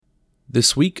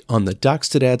This week on the Docs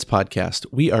to Dads podcast,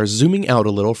 we are zooming out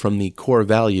a little from the core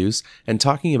values and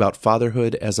talking about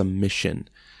fatherhood as a mission.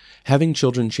 Having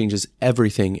children changes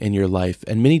everything in your life,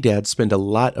 and many dads spend a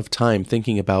lot of time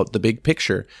thinking about the big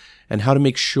picture and how to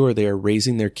make sure they are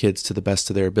raising their kids to the best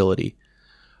of their ability.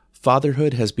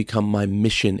 Fatherhood has become my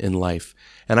mission in life,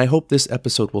 and I hope this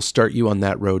episode will start you on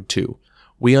that road too.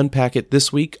 We unpack it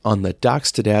this week on the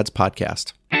Docs to Dads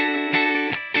podcast.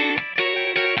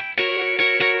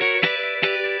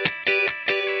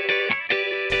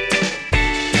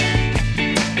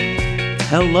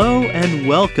 Hello and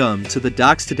welcome to the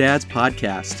Docs to Dads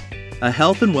podcast, a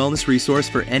health and wellness resource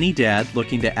for any dad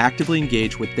looking to actively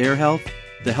engage with their health,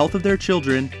 the health of their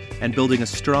children, and building a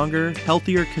stronger,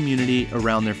 healthier community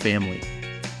around their family.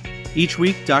 Each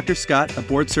week, Dr. Scott, a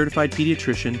board-certified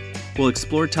pediatrician, will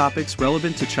explore topics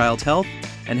relevant to child health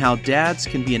and how dads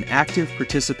can be an active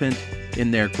participant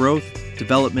in their growth,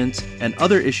 development, and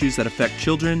other issues that affect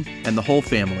children and the whole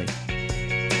family.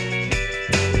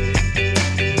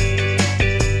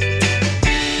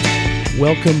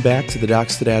 Welcome back to the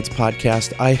Docs to Dads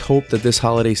podcast. I hope that this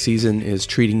holiday season is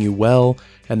treating you well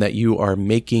and that you are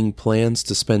making plans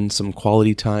to spend some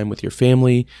quality time with your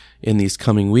family in these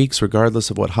coming weeks,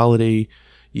 regardless of what holiday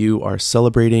you are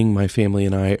celebrating. My family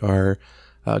and I are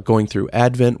going through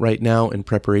Advent right now in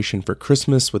preparation for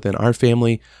Christmas within our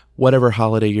family. Whatever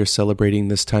holiday you're celebrating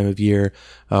this time of year,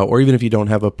 or even if you don't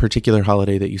have a particular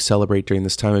holiday that you celebrate during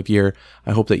this time of year,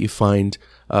 I hope that you find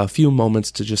a few moments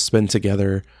to just spend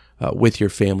together with your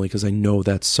family, because I know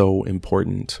that's so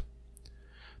important.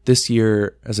 This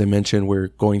year, as I mentioned, we're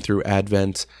going through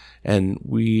Advent, and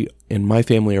we in my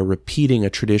family are repeating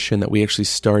a tradition that we actually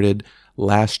started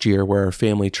last year, where our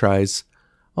family tries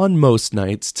on most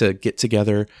nights to get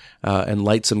together and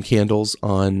light some candles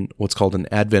on what's called an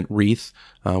Advent wreath,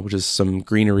 which is some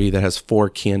greenery that has 4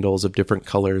 candles of different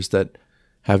colors that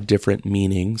have different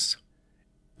meanings.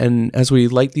 And as we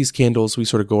light these candles, we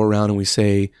sort of go around and we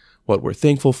say what we're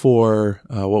thankful for,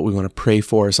 what we want to pray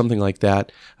for, something like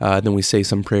that. Then we say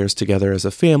some prayers together as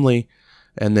a family,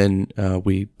 and then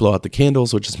we blow out the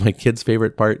candles, which is my kid's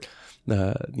favorite part.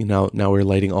 Now we're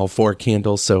lighting all 4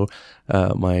 candles, so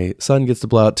my son gets to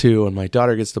blow out 2, and my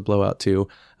daughter gets to blow out 2,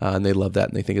 and they love that,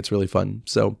 and they think it's really fun.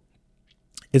 So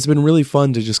it's been really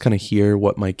fun to just kind of hear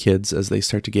what my kids, as they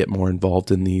start to get more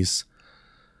involved in these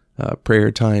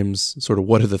prayer times, sort of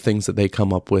what are the things that they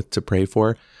come up with to pray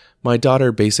for. My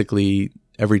daughter basically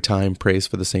every time prays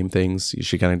for the same things.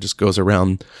 She kind of just goes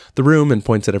around the room and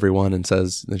points at everyone and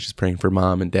says that she's praying for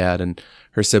mom and dad and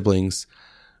her siblings.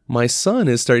 My son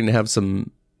is starting to have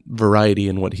some variety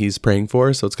in what he's praying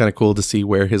for, so it's kind of cool to see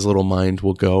where his little mind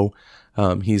will go.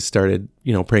 He's started,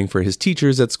 praying for his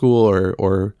teachers at school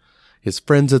or his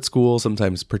friends at school,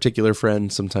 sometimes particular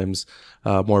friends, sometimes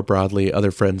more broadly other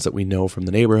friends that we know from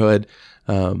the neighborhood.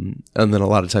 And then a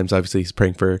lot of times, obviously, he's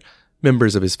praying for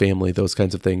members of his family, those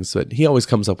kinds of things. But he always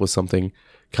comes up with something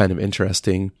kind of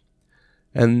interesting.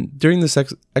 And during this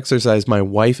exercise, my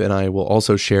wife and I will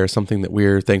also share something that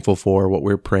we're thankful for, what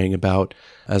we're praying about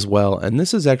as well. And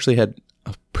this has actually had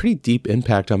a pretty deep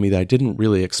impact on me that I didn't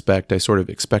really expect. I sort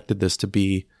of expected this to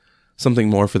be something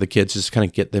more for the kids, just kind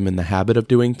of get them in the habit of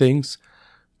doing things.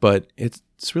 But it's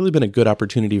really been a good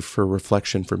opportunity for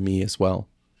reflection for me as well.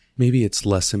 Maybe it's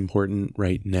less important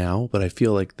right now, but I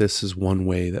feel like this is one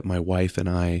way that my wife and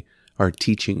I are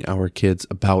teaching our kids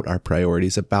about our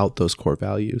priorities, about those core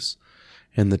values,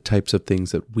 and the types of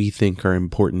things that we think are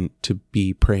important to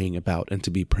be praying about and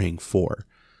to be praying for.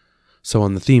 So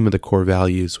on the theme of the core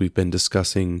values we've been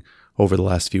discussing over the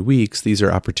last few weeks, these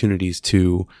are opportunities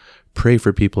to pray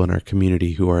for people in our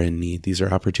community who are in need. These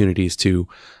are opportunities to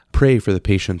pray for the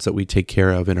patients that we take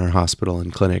care of in our hospital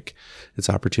and clinic. It's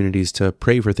opportunities to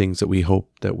pray for things that we hope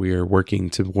that we are working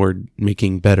toward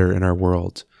making better in our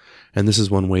world. And this is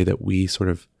one way that we sort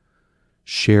of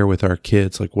share with our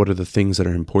kids, like, what are the things that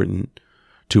are important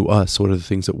to us? What are the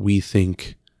things that we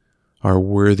think are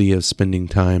worthy of spending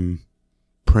time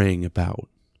praying about?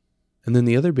 And then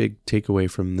the other big takeaway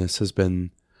from this has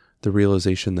been the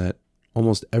realization that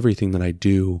almost everything that I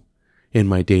do in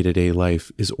my day-to-day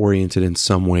life is oriented in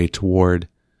some way toward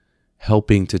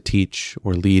helping to teach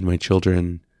or lead my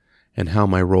children, and how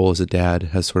my role as a dad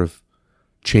has sort of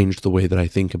changed the way that I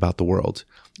think about the world.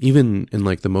 Even in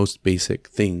like the most basic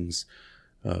things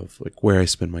of like where I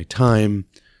spend my time,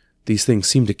 these things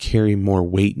seem to carry more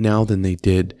weight now than they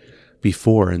did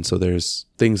before. And so there's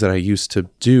things that I used to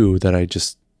do that I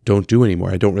just don't do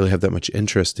anymore. I don't really have that much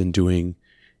interest in doing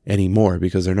anymore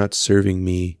because they're not serving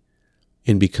me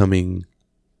in becoming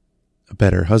a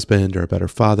better husband or a better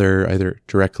father, either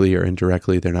directly or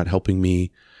indirectly. They're not helping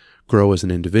me grow as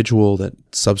an individual that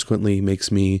subsequently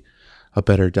makes me a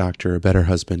better doctor, a better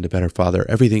husband, a better father.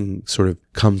 Everything sort of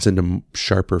comes into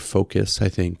sharper focus, I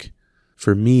think.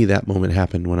 For me, that moment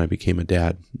happened when I became a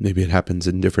dad. Maybe it happens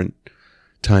in different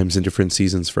times and different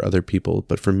seasons for other people,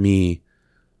 but for me,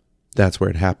 that's where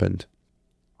it happened.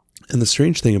 And the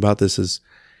strange thing about this is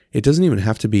it doesn't even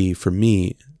have to be, for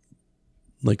me,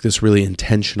 like this really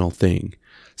intentional thing.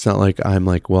 It's not like I'm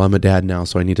like, well, I'm a dad now,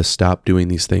 so I need to stop doing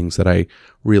these things that I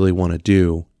really want to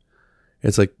do.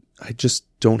 It's like, I just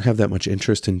don't have that much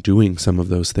interest in doing some of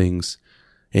those things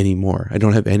anymore. I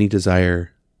don't have any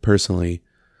desire personally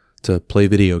to play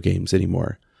video games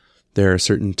anymore. There are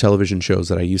certain television shows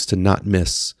that I used to not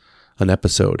miss an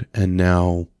episode, and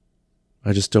now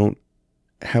I just don't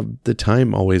have the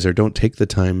time always, or don't take the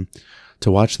time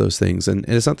to watch those things. And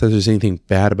it's not that there's anything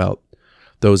bad about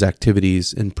those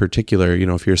activities in particular. You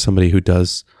know, if you're somebody who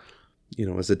does, you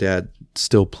know, as a dad,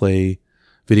 still play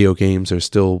video games or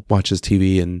still watches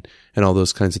TV and all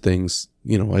those kinds of things,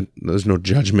 you know, there's no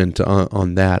judgment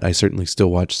on that. I certainly still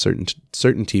watch certain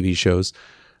TV shows,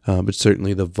 but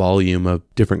certainly the volume of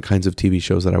different kinds of TV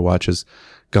shows that I watch has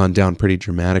gone down pretty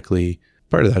dramatically.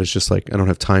 Part of that is just like, I don't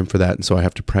have time for that, and so I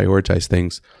have to prioritize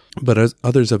things. But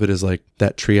others of it is like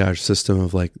that triage system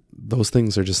of like, those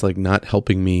things are just like not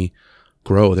helping me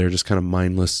grow. They're just kind of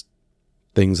mindless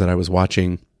things that I was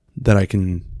watching that I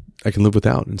can live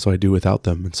without. And so I do without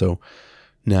them. And so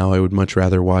now I would much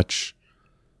rather watch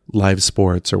live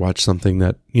sports or watch something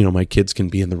that, you know, my kids can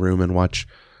be in the room and watch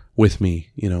with me,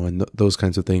 you know, and those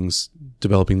kinds of things.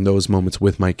 Developing those moments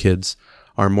with my kids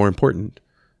are more important.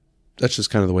 That's just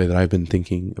kind of the way that I've been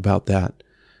thinking about that.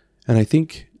 And I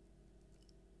think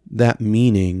that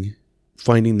meaning,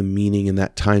 finding the meaning in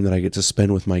that time that I get to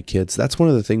spend with my kids, that's one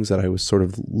of the things that I was sort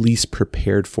of least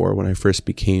prepared for when I first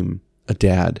became a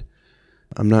dad.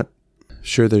 I'm not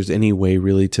sure there's any way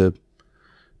really to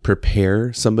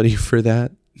prepare somebody for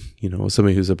that. You know,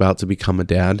 somebody who's about to become a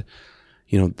dad,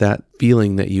 you know, that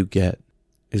feeling that you get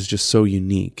is just so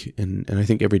unique. And I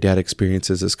think every dad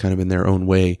experiences this kind of in their own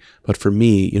way. But for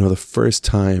me, you know, the first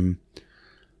time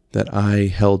that I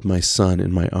held my son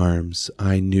in my arms,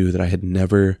 I knew that I had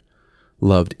never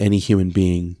loved any human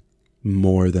being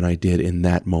more than I did in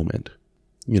that moment.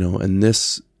 You know, and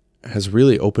this has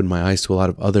really opened my eyes to a lot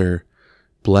of other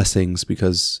blessings,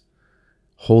 because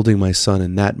holding my son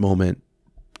in that moment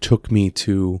took me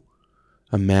to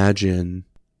imagine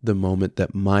the moment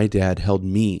that my dad held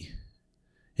me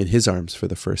in his arms for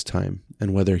the first time,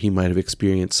 and whether he might have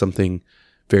experienced something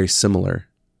very similar.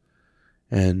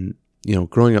 And, you know,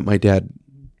 growing up, my dad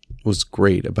was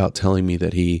great about telling me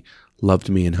that he loved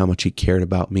me and how much he cared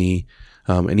about me.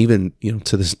 And even, you know,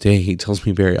 to this day, he tells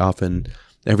me very often,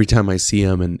 every time I see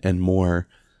him and more,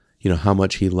 you know, how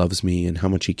much he loves me and how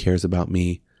much he cares about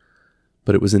me.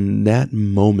 But it was in that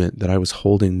moment that I was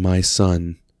holding my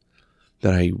son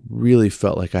that I really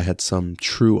felt like I had some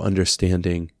true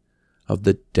understanding of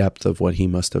the depth of what he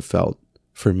must have felt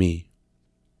for me.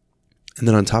 And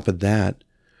then on top of that,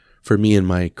 for me in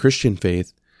my Christian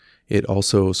faith, it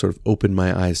also sort of opened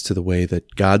my eyes to the way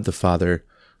that God the Father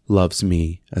loves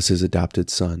me as his adopted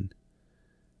son.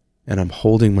 And I'm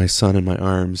holding my son in my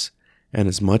arms, and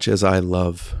as much as I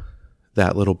love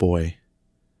that little boy,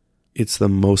 it's the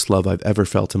most love I've ever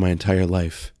felt in my entire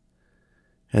life.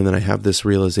 And then I have this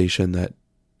realization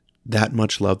that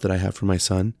much love that I have for my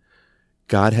son,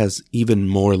 God has even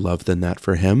more love than that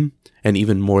for him, and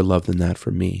even more love than that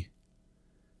for me.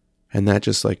 And that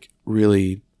just like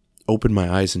really opened my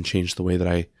eyes and changed the way that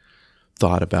I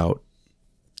thought about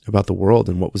the world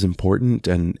and what was important,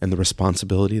 and the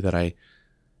responsibility that I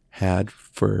had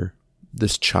for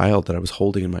this child that I was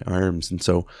holding in my arms. And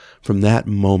so from that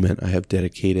moment, I have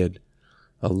dedicated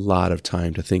a lot of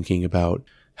time to thinking about,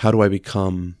 how do I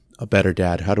become a better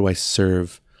dad? How do I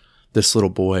serve this little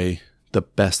boy the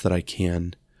best that I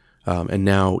can? And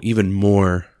now even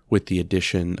more with the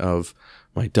addition of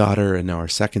my daughter and now our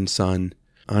second son,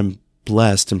 I'm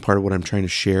blessed. And part of what I'm trying to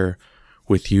share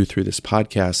with you through this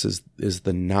podcast is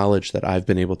the knowledge that I've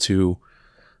been able to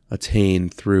attain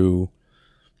through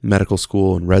medical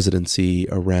school and residency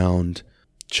around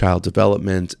child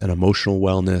development and emotional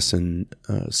wellness and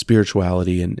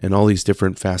spirituality and all these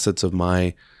different facets of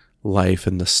my life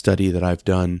and the study that I've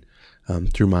done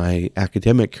through my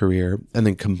academic career, and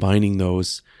then combining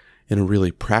those in a really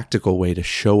practical way to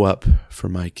show up for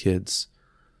my kids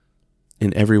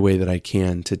in every way that I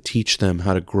can, to teach them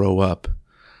how to grow up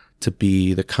to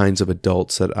be the kinds of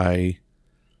adults that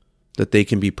they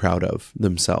can be proud of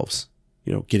themselves.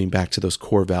 You know, getting back to those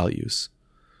core values.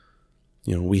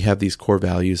 You know, we have these core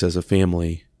values as a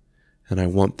family, and I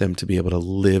want them to be able to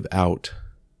live out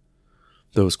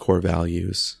those core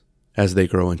values as they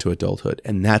grow into adulthood.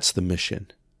 And that's the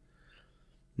mission.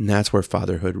 And that's where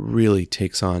fatherhood really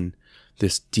takes on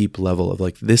this deep level of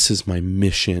like, this is my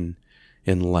mission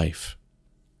in life.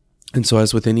 And so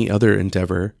as with any other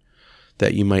endeavor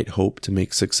that you might hope to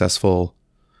make successful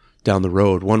down the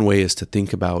road, one way is to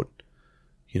think about,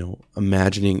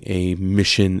 imagining a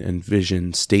mission and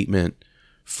vision statement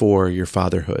for your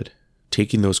fatherhood,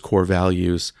 taking those core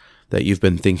values that you've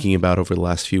been thinking about over the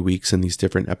last few weeks in these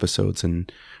different episodes.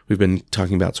 And we've been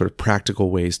talking about sort of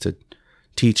practical ways to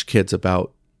teach kids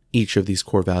about each of these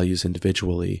core values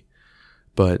individually.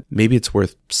 But maybe it's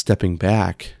worth stepping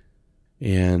back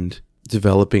and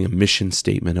developing a mission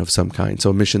statement of some kind.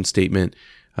 So a mission statement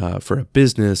for a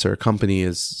business or a company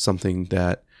is something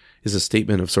that is a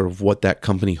statement of sort of what that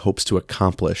company hopes to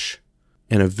accomplish.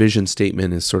 And a vision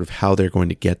statement is sort of how they're going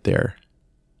to get there.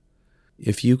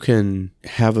 If you can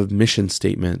have a mission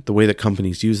statement, the way that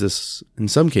companies use this in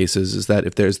some cases is that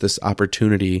if there's this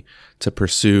opportunity to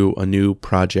pursue a new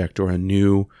project or a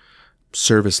new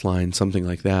service line, something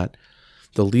like that,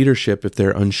 the leadership, if they're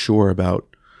unsure about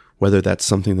whether that's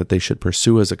something that they should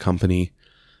pursue as a company,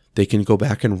 they can go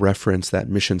back and reference that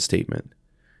mission statement.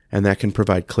 And that can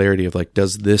provide clarity of like,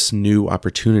 does this new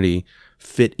opportunity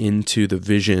fit into the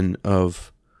vision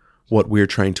of what we're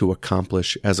trying to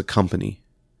accomplish as a company?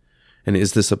 And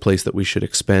is this a place that we should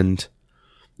expend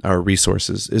our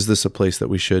resources? Is this a place that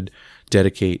we should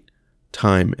dedicate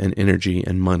time and energy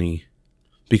and money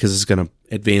because it's going to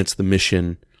advance the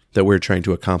mission that we're trying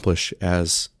to accomplish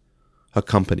as a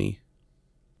company?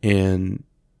 And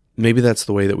maybe that's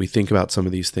the way that we think about some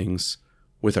of these things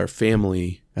with our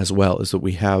family as well, is that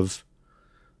we have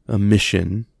a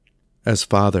mission as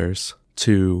fathers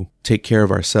to take care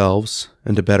of ourselves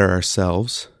and to better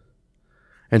ourselves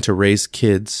and to raise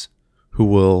kids who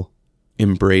will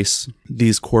embrace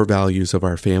these core values of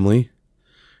our family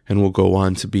and will go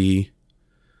on to be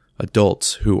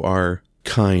adults who are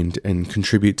kind and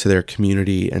contribute to their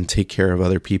community and take care of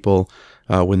other people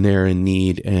when they're in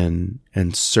need and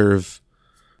serve,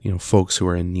 folks who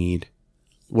are in need,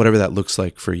 whatever that looks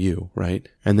like for you, right?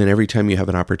 And then every time you have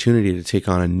an opportunity to take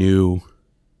on a new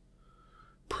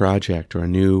project or a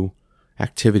new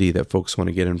activity that folks want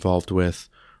to get involved with,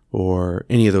 or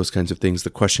any of those kinds of things, the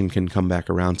question can come back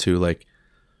around to like,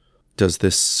 does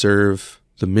this serve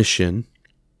the mission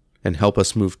and help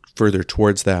us move further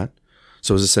towards that?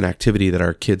 So is this an activity that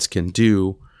our kids can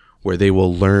do where they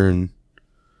will learn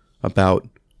about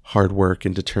hard work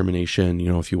and determination?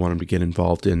 If you want them to get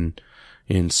involved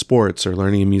in sports or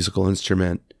learning a musical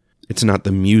instrument, it's not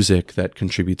the music that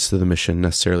contributes to the mission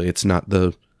necessarily. It's not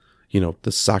the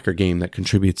soccer game that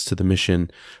contributes to the mission,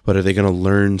 but are they going to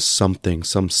learn something,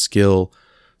 some skill,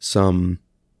 some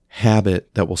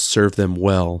habit that will serve them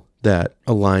well, that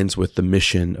aligns with the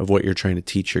mission of what you're trying to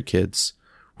teach your kids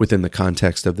within the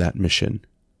context of that mission?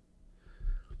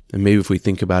 And maybe if we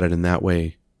think about it in that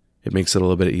way, it makes it a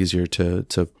little bit easier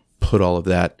to put all of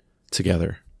that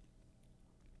together.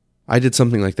 I did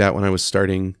something like that when I was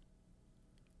starting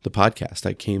the podcast.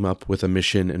 I came up with a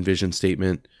mission and vision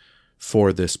statement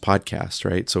for this podcast,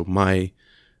 right? So my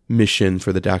mission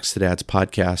for the Docs to Dads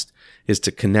podcast is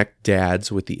to connect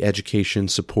dads with the education,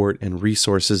 support, and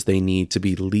resources they need to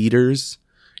be leaders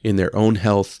in their own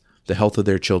health, the health of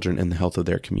their children, and the health of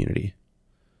their community.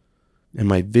 And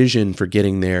my vision for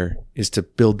getting there is to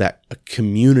build a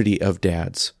community of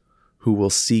dads who will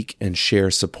seek and share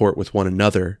support with one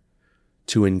another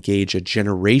to engage a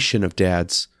generation of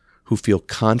dads who feel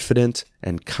confident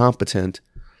and competent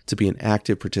to be an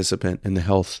active participant in the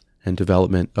health and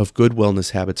development of good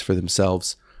wellness habits for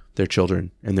themselves, their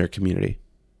children, and their community.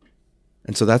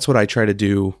 And so that's what I try to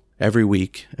do every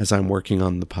week as I'm working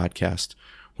on the podcast,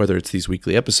 whether it's these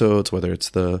weekly episodes, whether it's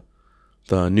the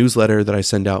newsletter that I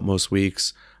send out most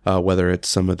weeks, whether it's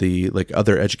some of the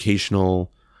other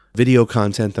educational video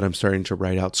content that I'm starting to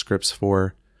write out scripts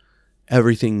for.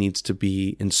 Everything needs to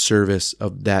be in service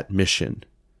of that mission.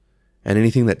 And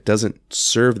anything that doesn't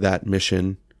serve that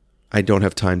mission, I don't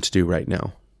have time to do right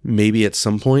now. Maybe at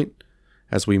some point,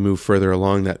 as we move further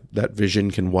along, that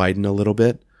vision can widen a little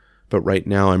bit. But right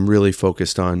now, I'm really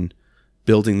focused on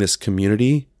building this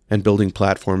community and building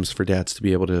platforms for dads to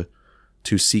be able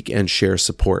to seek and share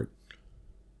support.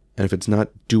 And if it's not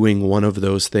doing one of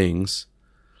those things,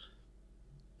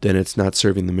 then it's not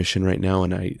serving the mission right now.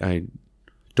 And I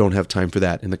don't have time for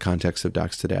that in the context of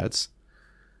Docs to Dads.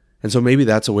 And so maybe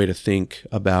that's a way to think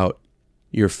about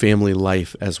your family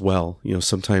life as well.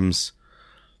 Sometimes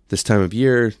this time of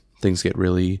year, things get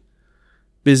really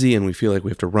busy and we feel like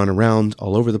we have to run around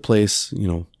all over the place.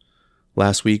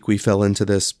 Last week we fell into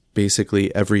this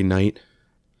basically every night.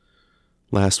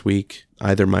 last week,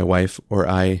 either my wife or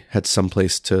I had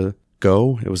someplace to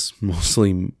go. It was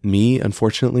mostly me,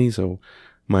 unfortunately. So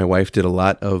my wife did a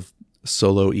lot of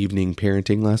solo evening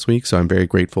parenting last week. So I'm very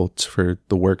grateful for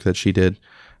the work that she did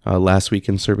last week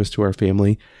in service to our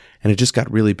family. And it just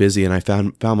got really busy. And I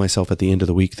found myself at the end of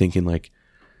the week thinking like,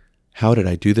 how did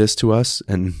I do this to us?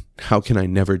 And how can I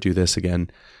never do this again?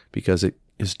 Because it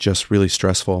is just really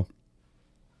stressful.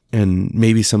 And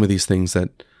maybe some of these things that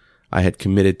I had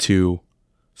committed to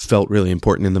felt really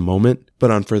important in the moment, but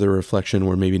on further reflection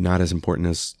were maybe not as important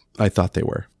as I thought they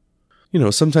were.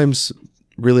 Sometimes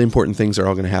really important things are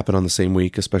all going to happen on the same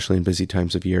week, especially in busy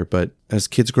times of year. But as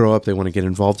kids grow up, they want to get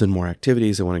involved in more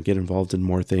activities. They want to get involved in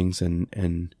more things,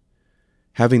 and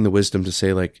having the wisdom to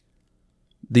say like,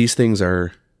 these things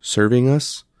are serving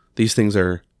us. These things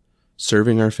are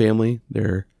serving our family.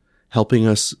 They're helping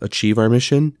us achieve our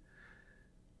mission.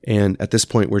 And at this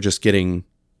point, we're just getting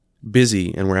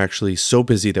busy, and we're actually so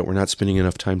busy that we're not spending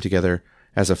enough time together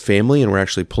as a family, and we're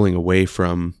actually pulling away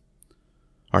from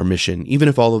our mission. Even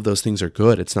if all of those things are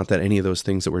good, it's not that any of those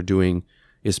things that we're doing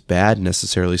is bad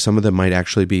necessarily. Some of them might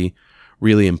actually be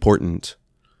really important,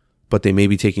 but they may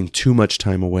be taking too much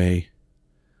time away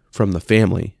from the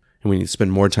family, and we need to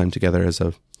spend more time together as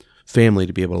a family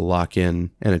to be able to lock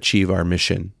in and achieve our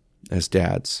mission as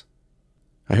dads.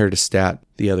 I heard a stat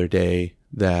the other day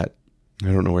that, I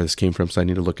don't know where this came from, so I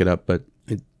need to look it up, but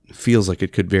it feels like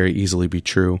it could very easily be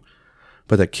true.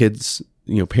 But that kids,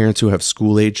 parents who have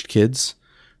school-aged kids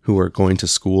who are going to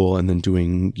school and then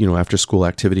doing, after-school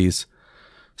activities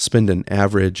spend an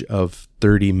average of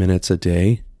 30 minutes a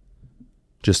day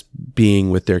just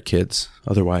being with their kids.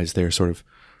 Otherwise, they're sort of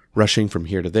rushing from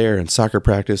here to there, and soccer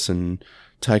practice and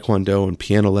taekwondo and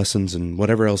piano lessons and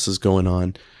whatever else is going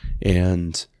on.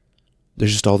 And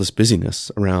there's just all this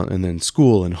busyness around, and then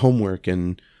school and homework,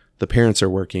 and the parents are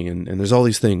working, and there's all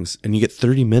these things, and you get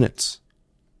 30 minutes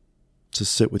to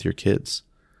sit with your kids.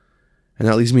 And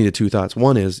that leads me to two thoughts.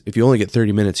 One is, if you only get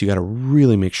 30 minutes, you got to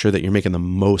really make sure that you're making the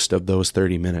most of those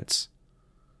 30 minutes.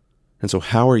 And so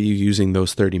how are you using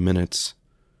those 30 minutes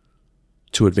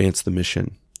to advance the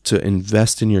mission, to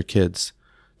invest in your kids,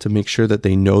 to make sure that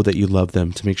they know that you love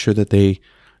them, to make sure that they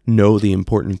know the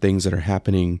important things that are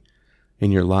happening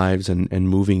in your lives and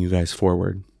moving you guys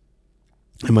forward?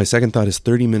 And my second thought is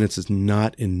 30 minutes is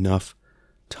not enough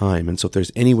time. And so if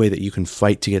there's any way that you can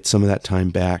fight to get some of that time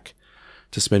back,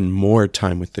 to spend more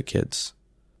time with the kids.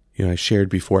 I shared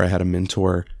before, I had a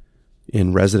mentor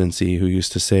in residency who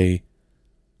used to say,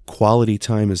 quality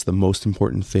time is the most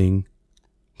important thing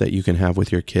that you can have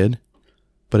with your kid,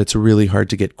 but it's really hard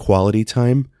to get quality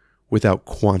time without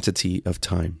quantity of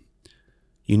time.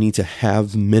 You need to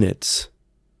have minutes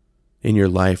in your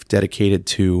life dedicated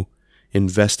to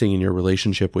investing in your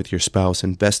relationship with your spouse,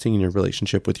 investing in your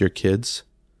relationship with your kids,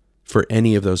 for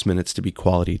any of those minutes to be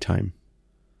quality time.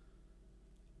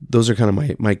 Those are kind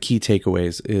of my key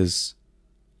takeaways is,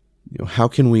 how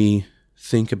can we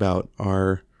think about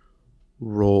our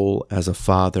role as a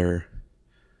father,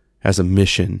 as a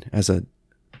mission, as a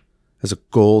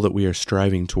goal that we are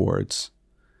striving towards?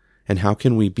 And how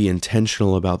can we be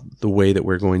intentional about the way that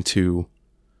we're going to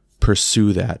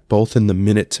pursue that, both in the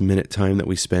minute-to-minute time that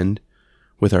we spend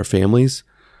with our families,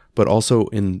 but also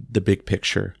in the big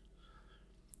picture?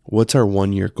 What's our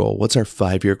 1-year goal? What's our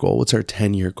 5-year goal? What's our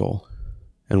 10-year goal?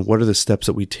 And what are the steps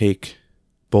that we take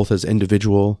both as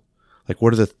individual, like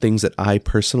what are the things that I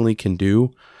personally can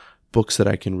do, books that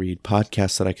I can read,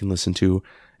 podcasts that I can listen to,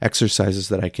 exercises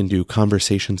that I can do,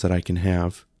 conversations that I can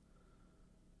have,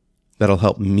 that'll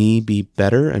help me be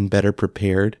better and better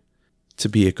prepared to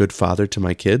be a good father to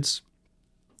my kids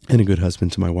and a good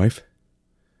husband to my wife?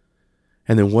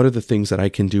 And then what are the things that I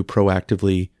can do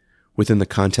proactively within the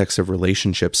context of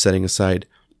relationships, setting aside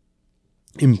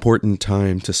important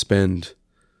time to spend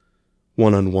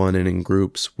one-on-one and in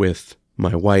groups with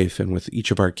my wife and with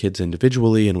each of our kids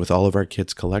individually and with all of our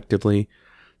kids collectively,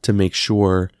 to make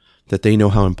sure that they know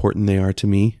how important they are to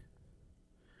me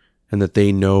and that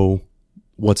they know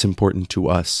what's important to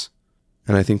us.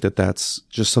 And I think that that's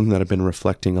just something that I've been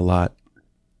reflecting a lot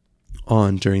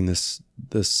on during this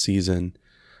season.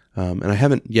 And I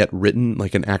haven't yet written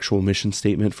like an actual mission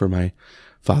statement for my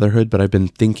fatherhood, but I've been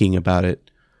thinking about it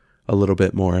a little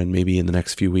bit more, and maybe in the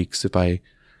next few weeks, if I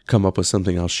come up with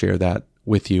something, I'll share that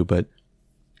with you. But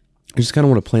I just kind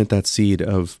of want to plant that seed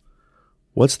of,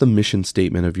 what's the mission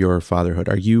statement of your fatherhood?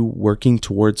 Are you working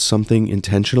towards something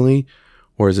intentionally,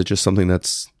 or is it just something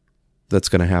that's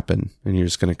going to happen and you're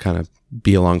just going to kind of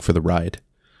be along for the ride?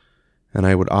 And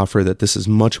I would offer that this is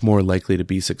much more likely to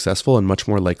be successful and much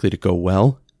more likely to go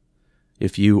well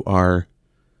if you are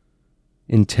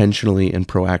intentionally and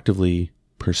proactively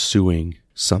pursuing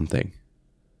something.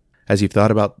 As you've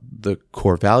thought about the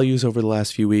core values over the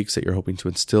last few weeks that you're hoping to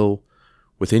instill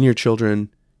within your children,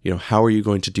 how are you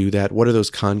going to do that? What are those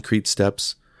concrete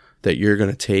steps that you're going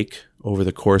to take over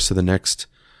the course of the next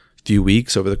few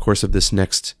weeks, over the course of this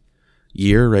next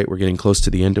year, right? We're getting close to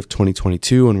the end of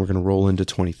 2022 and we're going to roll into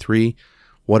 23.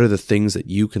 What are the things that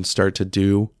you can start to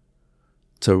do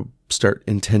to start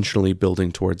intentionally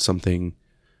building towards something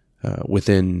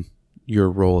within your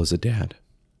role as a dad?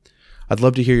 I'd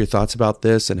love to hear your thoughts about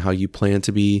this and how you plan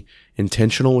to be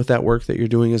intentional with that work that you're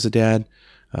doing as a dad.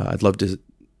 I'd love to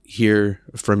hear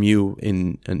from you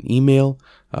in an email.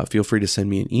 Feel free to send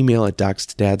me an email at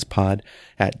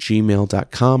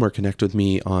docstodadspod@gmail.com or connect with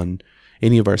me on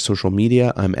any of our social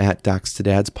media. I'm at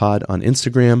docstodadspod on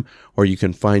Instagram, or you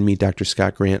can find me, Dr.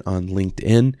 Scott Grant, on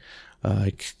LinkedIn.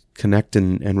 I connect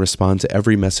and respond to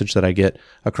every message that I get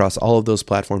across all of those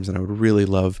platforms, and I would really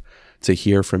love to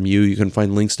hear from you. You can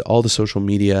find links to all the social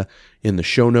media in the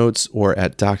show notes or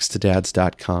at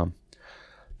docstodads.com.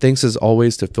 Thanks as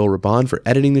always to Phil Raban for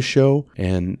editing the show,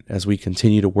 and as we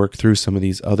continue to work through some of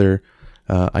these other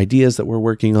ideas that we're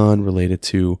working on related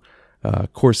to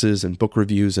courses and book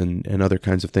reviews and other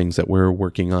kinds of things that we're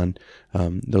working on,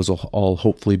 those will all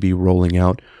hopefully be rolling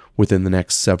out within the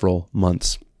next several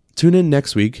months. Tune in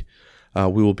next week.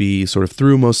 We will be sort of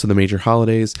through most of the major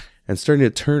holidays and starting to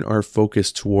turn our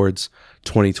focus towards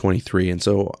 2023. And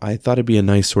so I thought it'd be a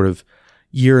nice sort of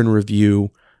year in review.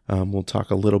 We'll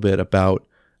talk a little bit about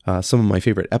some of my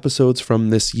favorite episodes from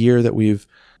this year that we've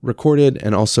recorded,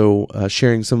 and also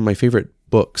sharing some of my favorite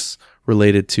books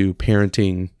related to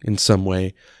parenting in some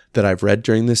way that I've read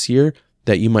during this year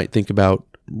that you might think about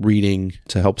reading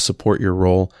to help support your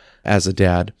role as a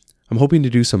dad. I'm hoping to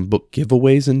do some book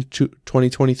giveaways in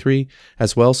 2023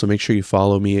 as well, so make sure you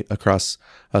follow me across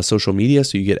social media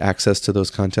so you get access to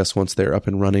those contests once they're up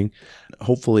and running.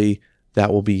 Hopefully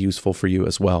that will be useful for you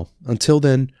as well. Until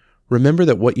then, remember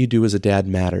that what you do as a dad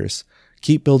matters.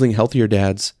 Keep building healthier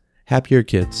dads, happier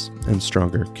kids, and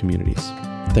stronger communities.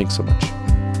 Thanks so much.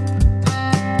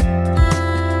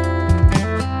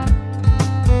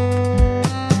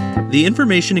 The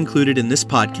information included in this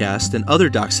podcast and other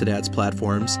Docs to Dads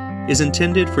platforms is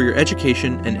intended for your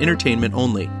education and entertainment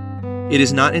only. It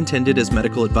is not intended as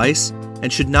medical advice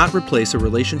and should not replace a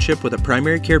relationship with a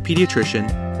primary care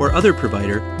pediatrician or other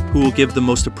provider who will give the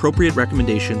most appropriate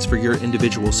recommendations for your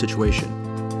individual situation.